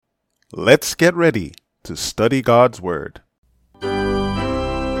Let's get ready to study God's Word.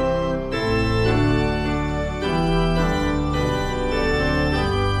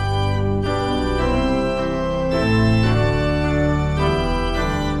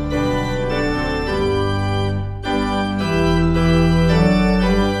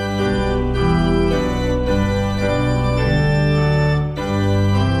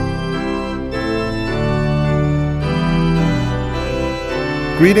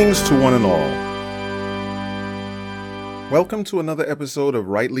 Greetings to one and all. Welcome to another episode of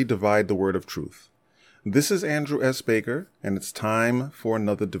Rightly Divide the Word of Truth. This is Andrew S. Baker, and it's time for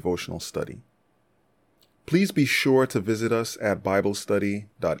another devotional study. Please be sure to visit us at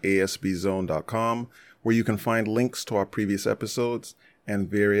biblestudy.asbzone.com, where you can find links to our previous episodes and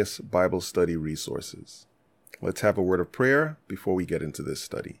various Bible study resources. Let's have a word of prayer before we get into this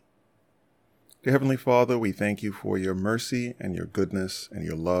study. Dear Heavenly Father, we thank you for your mercy and your goodness and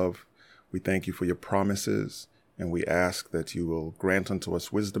your love. We thank you for your promises, and we ask that you will grant unto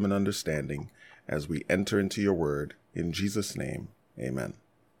us wisdom and understanding as we enter into your word. In Jesus' name, amen.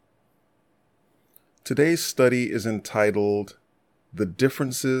 Today's study is entitled, The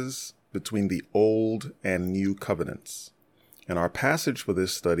Differences Between the Old and New Covenants. And our passage for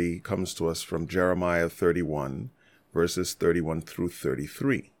this study comes to us from Jeremiah 31, verses 31 through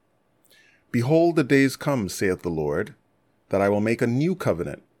 33. Behold, the days come, saith the Lord, that I will make a new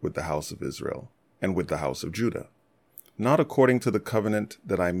covenant with the house of Israel and with the house of Judah, not according to the covenant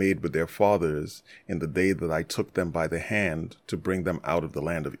that I made with their fathers in the day that I took them by the hand to bring them out of the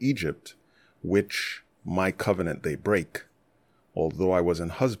land of Egypt, which my covenant they break, although I was an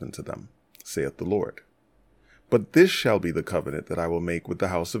husband to them, saith the Lord. But this shall be the covenant that I will make with the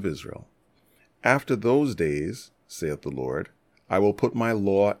house of Israel. After those days, saith the Lord, I will put my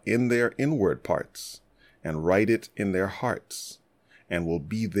law in their inward parts, and write it in their hearts, and will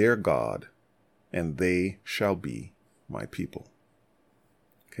be their God, and they shall be my people.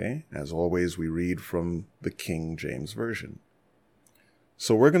 Okay, as always, we read from the King James Version.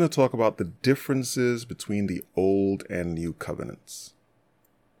 So we're going to talk about the differences between the Old and New Covenants.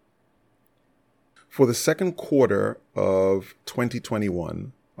 For the second quarter of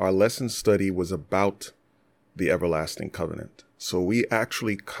 2021, our lesson study was about the everlasting covenant. So we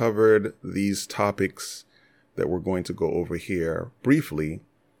actually covered these topics that we're going to go over here briefly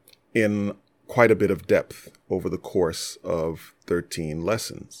in quite a bit of depth over the course of 13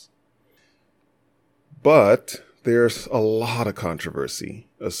 lessons. But there's a lot of controversy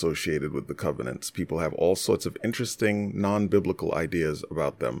associated with the covenants. People have all sorts of interesting non-biblical ideas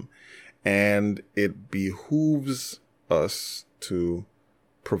about them, and it behooves us to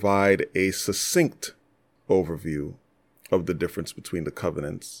provide a succinct overview of the difference between the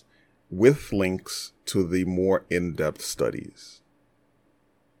covenants with links to the more in-depth studies.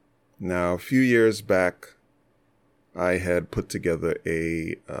 Now, a few years back, I had put together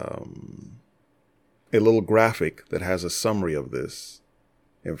a little graphic that has a summary of this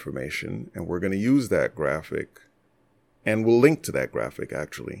information, and we're going to use that graphic, and we'll link to that graphic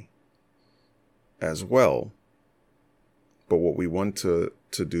actually as well. But what we want to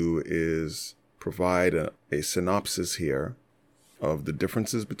do is provide a synopsis here of the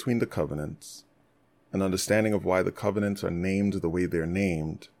differences between the covenants, an understanding of why the covenants are named the way they're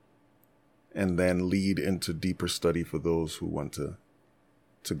named, and then lead into deeper study for those who want to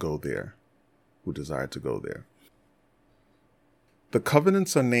go there, who desire to go there. The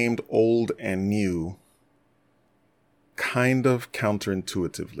covenants are named Old and New kind of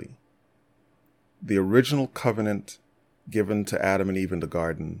counterintuitively. The original covenant given to Adam and Eve in the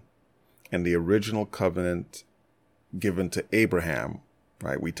garden and the original covenant given to Abraham,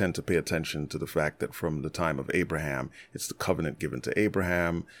 right? We tend to pay attention to the fact that from the time of Abraham, it's the covenant given to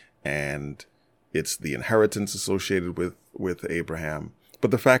Abraham, and it's the inheritance associated with Abraham.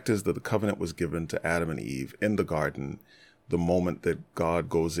 But the fact is that the covenant was given to Adam and Eve in the garden the moment that God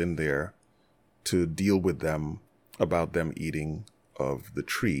goes in there to deal with them about them eating of the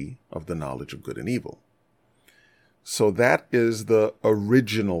tree of the knowledge of good and evil. So that is the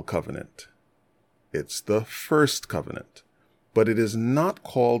original covenant. It's the first covenant, but it is not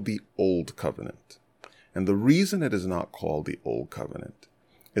called the Old Covenant. And the reason it is not called the Old Covenant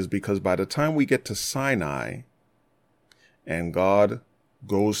is because by the time we get to Sinai and God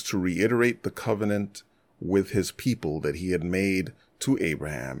goes to reiterate the covenant with his people that he had made to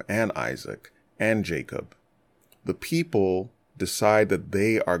Abraham and Isaac and Jacob, the people decide that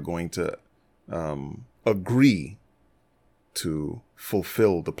they are going to agree to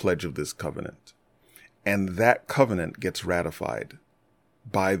fulfill the pledge of this covenant. And that covenant gets ratified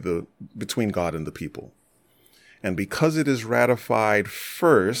between God and the people. And because it is ratified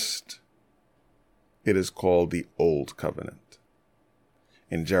first, it is called the Old Covenant.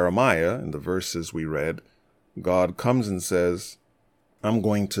 In Jeremiah, in the verses we read, God comes and says, I'm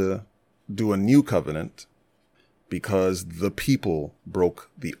going to do a new covenant because the people broke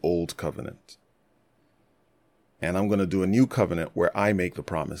the old covenant. And I'm going to do a new covenant where I make the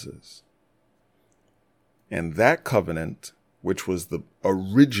promises. And that covenant, which was the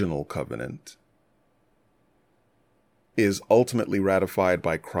original covenant, is ultimately ratified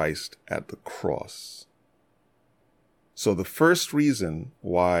by Christ at the cross. So the first reason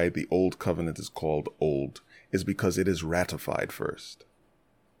why the old covenant is called old is because it is ratified first.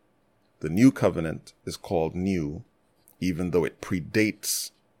 The new covenant is called new, even though it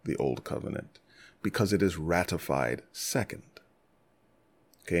predates the old covenant, because it is ratified second.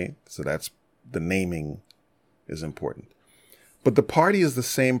 Okay, so that's the naming is important. But the party is the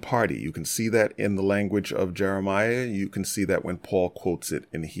same party. You can see that in the language of Jeremiah. You can see that when Paul quotes it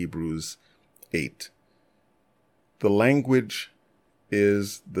in Hebrews 8. The language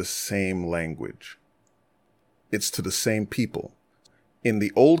is the same language. It's to the same people. In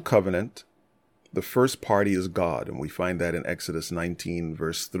the Old Covenant, the first party is God, and we find that in Exodus 19,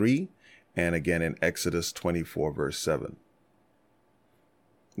 verse 3, and again in Exodus 24, verse 7.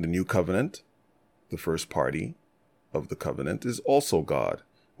 The New Covenant, the first party of the covenant, is also God.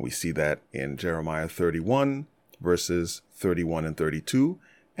 We see that in Jeremiah 31, verses 31 and 32,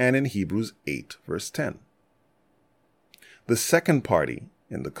 and in Hebrews 8, verse 10. The second party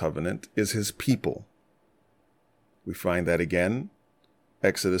in the covenant is his people. We find that again,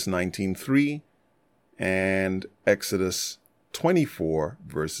 Exodus 19:3 and Exodus 24,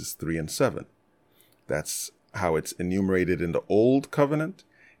 verses 3 and 7. That's how it's enumerated in the Old Covenant.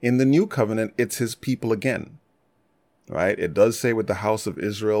 In the New Covenant, it's his people again. Right? It does say with the house of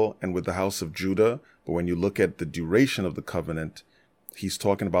Israel and with the house of Judah, but when you look at the duration of the covenant, he's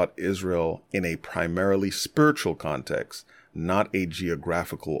talking about Israel in a primarily spiritual context, not a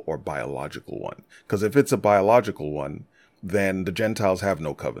geographical or biological one. Because if it's a biological one, then the Gentiles have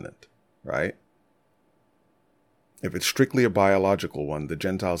no covenant, right? If it's strictly a biological one, the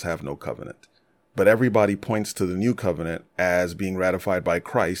Gentiles have no covenant. But everybody points to the new covenant as being ratified by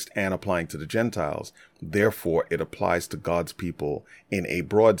Christ and applying to the Gentiles. Therefore, it applies to God's people in a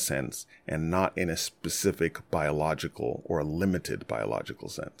broad sense and not in a specific biological or a limited biological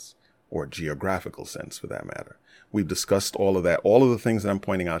sense or geographical sense for that matter. We've discussed all of that. All of the things that I'm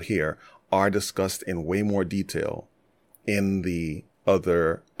pointing out here are discussed in way more detail in the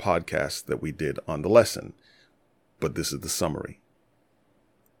other podcasts that we did on the lesson. But this is the summary.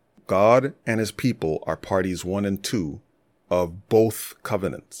 God and his people are parties 1 and 2 of both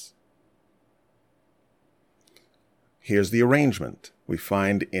covenants. Here's the arrangement. We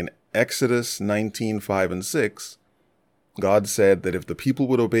find in Exodus 19:5 and 6, God said that if the people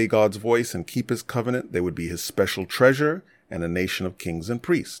would obey God's voice and keep his covenant, they would be his special treasure and a nation of kings and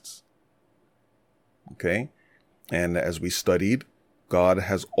priests. Okay? And as we studied, God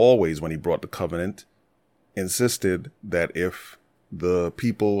has always, when he brought the covenant, insisted that if the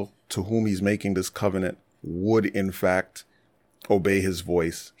people to whom he's making this covenant would in fact obey his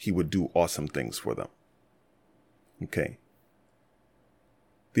voice, he would do awesome things for them. Okay.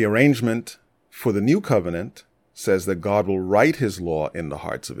 The arrangement for the new covenant says that God will write his law in the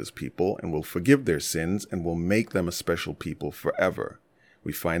hearts of his people and will forgive their sins and will make them a special people forever.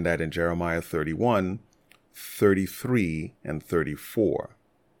 We find that in Jeremiah 31, 33, and 34.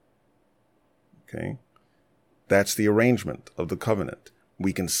 Okay. That's the arrangement of the covenant.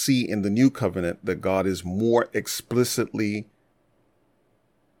 We can see in the new covenant that God is more explicitly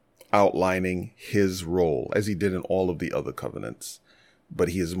outlining his role, as he did in all of the other covenants. But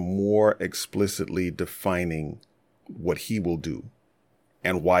he is more explicitly defining what he will do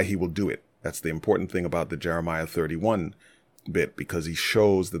and why he will do it. That's the important thing about the Jeremiah 31 bit, because he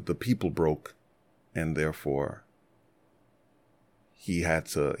shows that the people broke, and therefore he's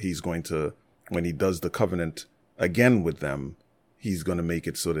going to, when he does the covenant again with them, he's going to make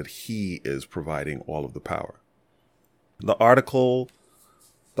it so that he is providing all of the power. The articles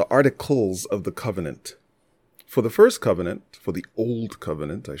of the covenant. For the first covenant, for the old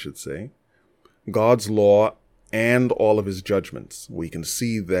covenant, I should say, God's law and all of his judgments. We can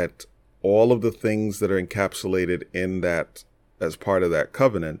see that all of the things that are encapsulated in that as part of that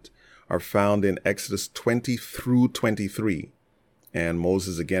covenant are found in Exodus 20 through 23. And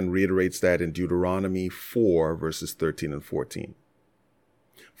Moses again reiterates that in Deuteronomy 4, verses 13 and 14.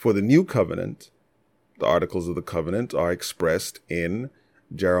 For the new covenant, the articles of the covenant are expressed in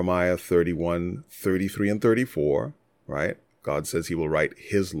Jeremiah 31, 33, and 34, right? God says he will write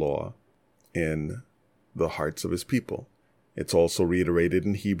his law in the hearts of his people. It's also reiterated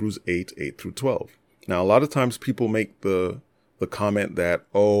in Hebrews 8, 8 through 12. Now, a lot of times people make the comment that,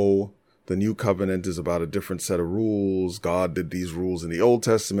 oh, the new covenant is about a different set of rules. God did these rules in the Old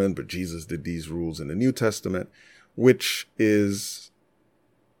Testament, but Jesus did these rules in the New Testament, which is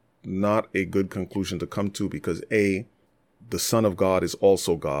not a good conclusion to come to because A, the Son of God is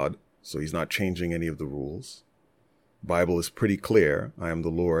also God, so he's not changing any of the rules. Bible is pretty clear. I am the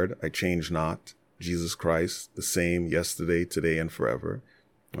Lord. I change not. Jesus Christ, the same yesterday, today, and forever.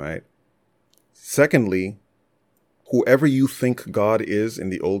 Right? Secondly, whoever you think God is in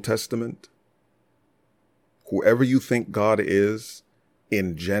the Old Testament, whoever you think God is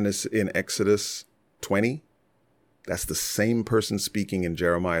in Exodus 20, that's the same person speaking in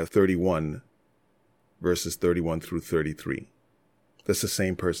Jeremiah 31, verses 31 through 33. That's the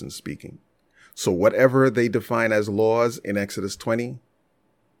same person speaking. So whatever they define as laws in Exodus 20,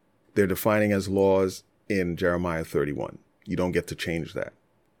 they're defining as laws in Jeremiah 31. You don't get to change that.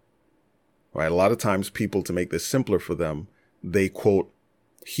 Right? A lot of times people, to make this simpler for them, they quote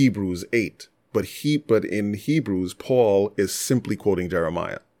Hebrews 8. But in Hebrews, Paul is simply quoting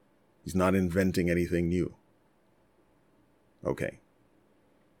Jeremiah. He's not inventing anything new. Okay.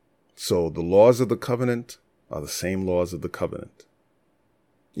 So the laws of the covenant are the same laws of the covenant.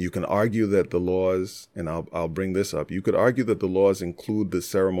 You can argue that the laws, and I'll bring this up. You could argue that the laws include the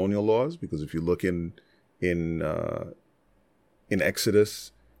ceremonial laws, because if you look in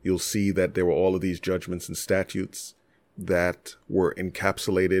Exodus, you'll see that there were all of these judgments and statutes that were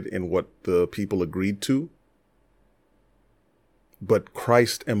encapsulated in what the people agreed to. But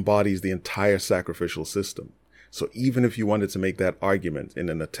Christ embodies the entire sacrificial system. So even if you wanted to make that argument in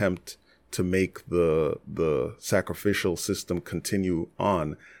an attempt to make the sacrificial system continue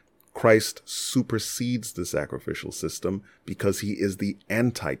on, Christ supersedes the sacrificial system because he is the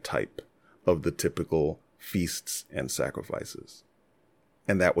antitype of the typical feasts and sacrifices.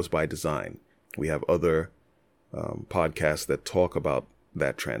 And that was by design. We have other podcasts that talk about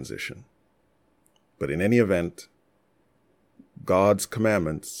that transition. But in any event, God's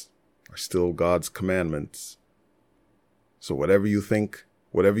commandments are still God's commandments. So whatever you think,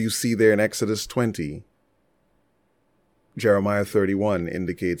 whatever you see there in Exodus 20, Jeremiah 31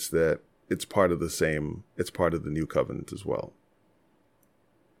 indicates that it's part of the new covenant as well.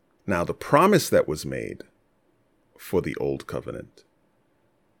 Now, the promise that was made for the old covenant,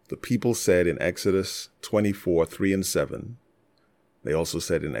 the people said in Exodus 24, 3 and 7, they also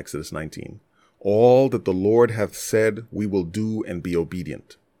said in Exodus 19, all that the Lord hath said we will do and be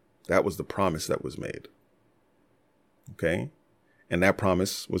obedient. That was the promise that was made. Okay? And that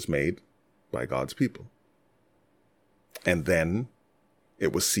promise was made by God's people. And then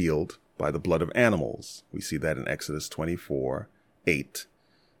it was sealed by the blood of animals. We see that in Exodus 24, 8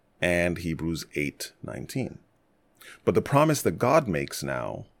 and Hebrews 8, 19. But the promise that God makes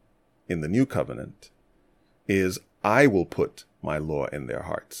now in the new covenant is, I will put my law in their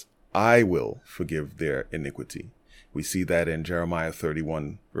hearts. I will forgive their iniquity. We see that in Jeremiah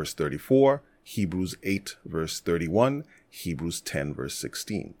 31, verse 34, Hebrews 8, verse 31, Hebrews 10, verse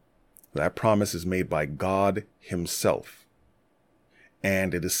 16. That promise is made by God himself,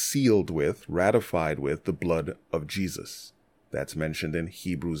 and it is sealed with, ratified with the blood of Jesus. That's mentioned in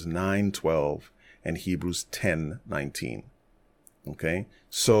Hebrews 9:12 and Hebrews 10:19. Okay,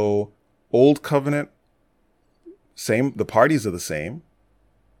 so Old Covenant, same, the parties are the same,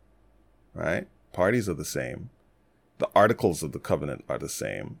 right? Parties are the same. The articles of the covenant are the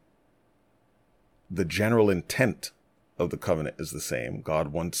same. The general intent of the covenant is the same. God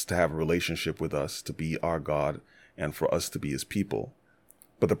wants to have a relationship with us, to be our God, and for us to be his people.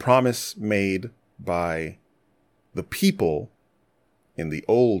 But the promise made by the people in the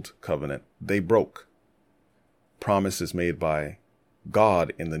old covenant, they broke. Promises made by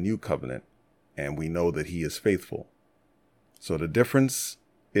God in the new covenant, and we know that he is faithful. So the difference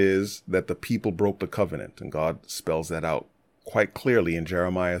is that the people broke the covenant, and God spells that out quite clearly in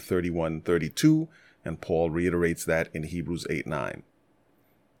Jeremiah 31:32, and Paul reiterates that in Hebrews 8:9.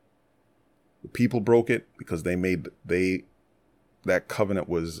 The people broke it because that covenant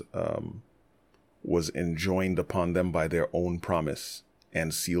was enjoined upon them by their own promise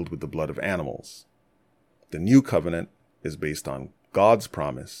and sealed with the blood of animals. The new covenant is based on God's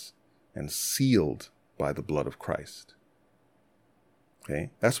promise and sealed by the blood of Christ.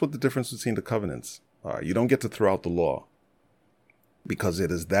 Okay, that's what the difference between the covenants are. You don't get to throw out the law, because it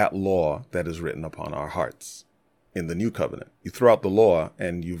is that law that is written upon our hearts in the new covenant. You throw out the law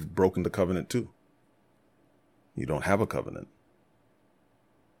and you've broken the covenant too. You don't have a covenant.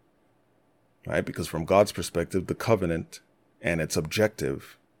 Right? Because from God's perspective, the covenant and its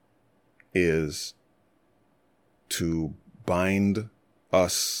objective is to bind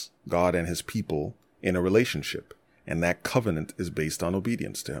us, God and his people, in a relationship, and that covenant is based on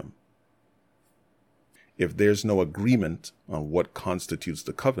obedience to him. If there's no agreement on what constitutes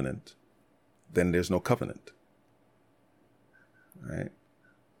the covenant, then there's no covenant. All right?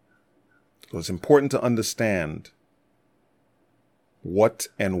 So it's important to understand what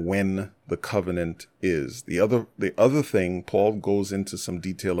and when the covenant is. The other thing, Paul goes into some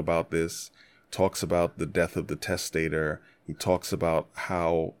detail about this, talks about the death of the testator. He talks about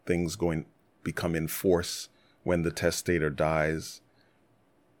how things become in force when the testator dies.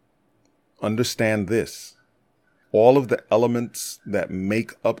 Understand this. All of the elements that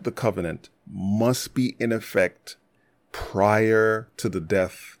make up the covenant must be in effect prior to the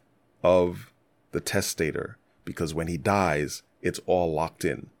death of the testator, because when he dies, it's all locked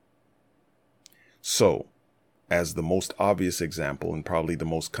in. So, as the most obvious example, and probably the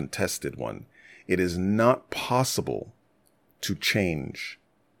most contested one, it is not possible to change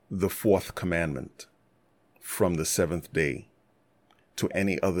the fourth commandment from the seventh day to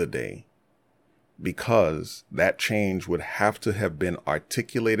any other day, because that change would have to have been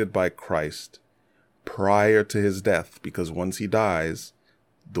articulated by Christ prior to his death, because once he dies,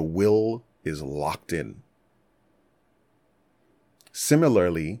 the will is locked in.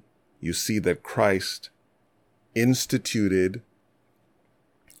 Similarly, you see that Christ instituted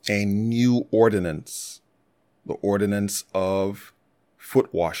a new ordinance, the ordinance of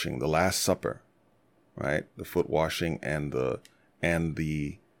foot washing, the Last Supper, right? The foot washing and the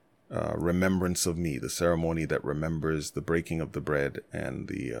remembrance of me, the ceremony that remembers the breaking of the bread and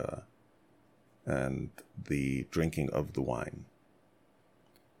the drinking of the wine.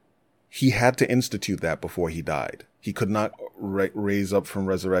 He had to institute that before he died. He could not raise up from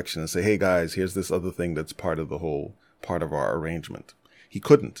resurrection and say, hey guys, here's this other thing that's part of our arrangement. He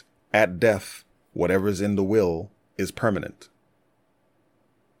couldn't. At death, whatever's in the will is permanent.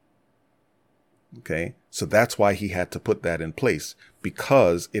 Okay? So that's why he had to put that in place,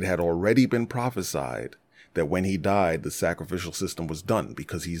 because it had already been prophesied that when he died, the sacrificial system was done,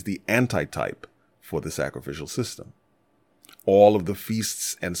 because he's the antitype for the sacrificial system. All of the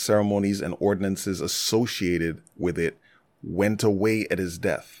feasts and ceremonies and ordinances associated with it went away at his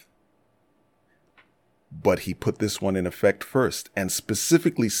death. But he put this one in effect first and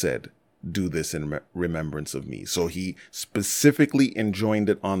specifically said, do this in remembrance of me. So he specifically enjoined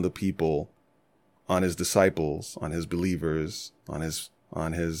it on the people, on his disciples, on his believers, on his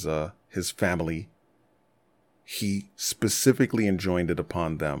family. He specifically enjoined it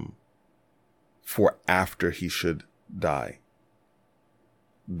upon them for after he should die.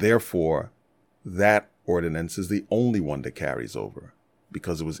 Therefore, that ordinance is the only one that carries over,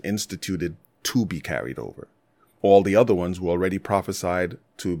 because it was instituted to be carried over. All the other ones were already prophesied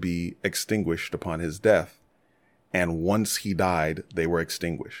to be extinguished upon his death, and once he died, they were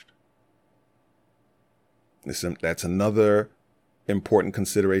extinguished. That's another important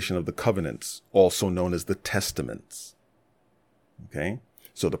consideration of the covenants, also known as the testaments. Okay?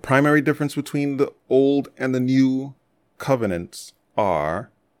 So the primary difference between the old and the new covenants are: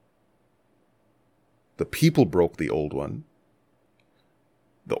 the people broke the old one.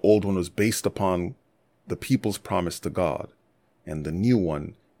 The old one was based upon the people's promise to God, and the new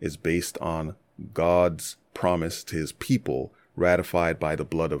one is based on God's promise to his people, ratified by the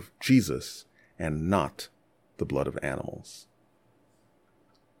blood of Jesus and not the blood of animals.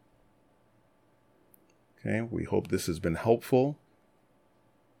 Okay, we hope this has been helpful.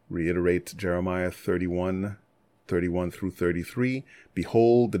 Reiterate Jeremiah 31 through 33.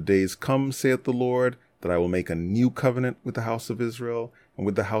 Behold, the days come, saith the Lord, that I will make a new covenant with the house of Israel and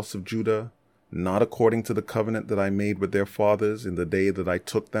with the house of Judah, not according to the covenant that I made with their fathers in the day that I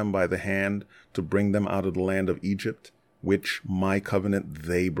took them by the hand to bring them out of the land of Egypt, which my covenant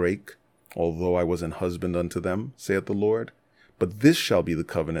they break, although I was an husband unto them, saith the Lord. But this shall be the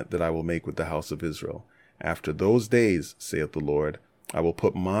covenant that I will make with the house of Israel. After those days, saith the Lord, I will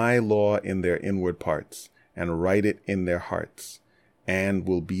put my law in their inward parts, and write it in their hearts, and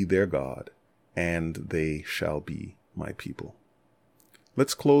will be their God, and they shall be my people.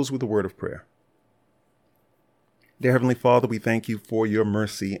 Let's close with a word of prayer. Dear Heavenly Father, we thank you for your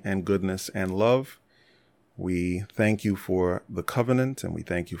mercy and goodness and love. We thank you for the covenant, and we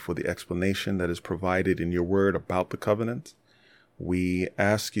thank you for the explanation that is provided in your word about the covenant. We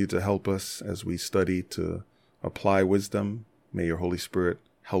ask you to help us as we study to apply wisdom. May your Holy Spirit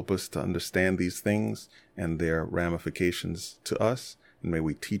help us to understand these things and their ramifications to us, and may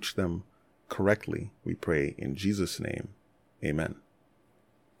we teach them correctly. We pray in Jesus' name. Amen.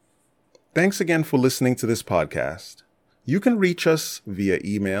 Thanks again for listening to this podcast. You can reach us via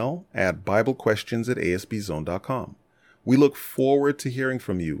email at biblequestions@asbzone.com, We look forward to hearing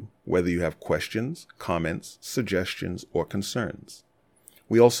from you, whether you have questions, comments, suggestions, or concerns.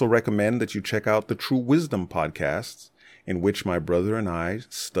 We also recommend that you check out the True Wisdom podcasts, in which my brother and I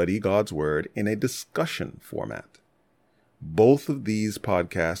study God's Word in a discussion format. Both of these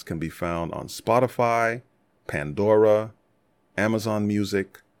podcasts can be found on Spotify, Pandora, Amazon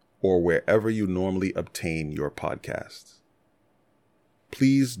Music, or wherever you normally obtain your podcasts.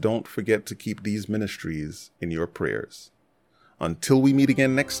 Please don't forget to keep these ministries in your prayers. Until we meet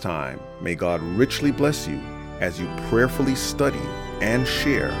again next time, may God richly bless you as you prayerfully study and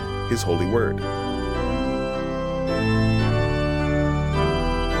share His holy word.